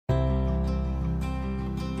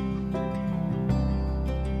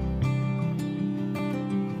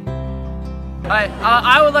Hi,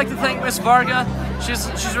 I would like to thank Miss Varga. She's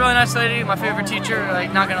a really nice lady, my favorite teacher,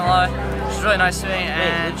 like, not gonna lie. She's really nice to me,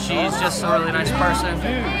 and she's just a really nice person.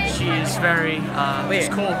 She's very, she's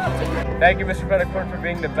cool. Thank you, Mr. Petticourt, for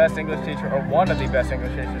being the best English teacher, or one of the best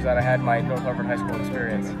English teachers that I had in my North Harvard High School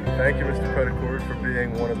experience. Thank you, Mr. Petticourt, for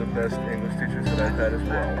being one of the best English teachers that I've had as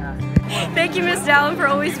well. Thank you, Miss Dallin, for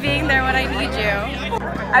always being there when I need you.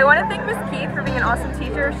 I want to thank Miss Keith for being an awesome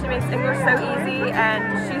teacher. She makes English so easy,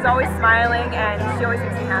 and she's always smiling, and she always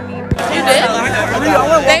makes me happy. You did?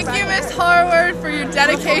 Thank you, Miss Harward, for your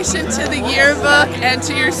dedication to the yearbook and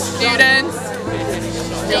to your students.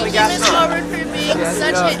 Thank you, Miss Harward, for being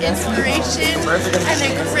such an inspiration and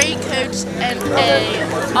a great coach and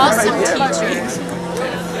an awesome teacher.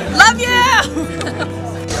 Love you!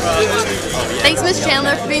 Thanks, Miss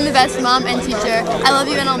Chandler, for being the best mom and teacher. I love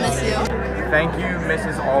you and I'll miss you. Thank you,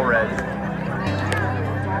 Mrs. Allred,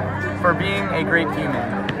 for being a great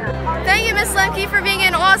human. Thank you, Miss Lemke, for being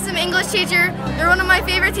an awesome English teacher. You're one of my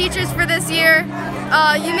favorite teachers for this year.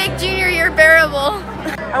 You make junior year bearable.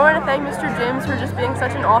 I want to thank Mr. Jims for just being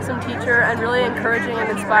such an awesome teacher and really encouraging and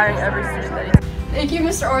inspiring every student that he. Thank you,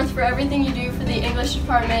 Mr. Orth, for everything you do for the English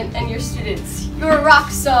department and your students. You're a rock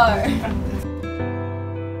star.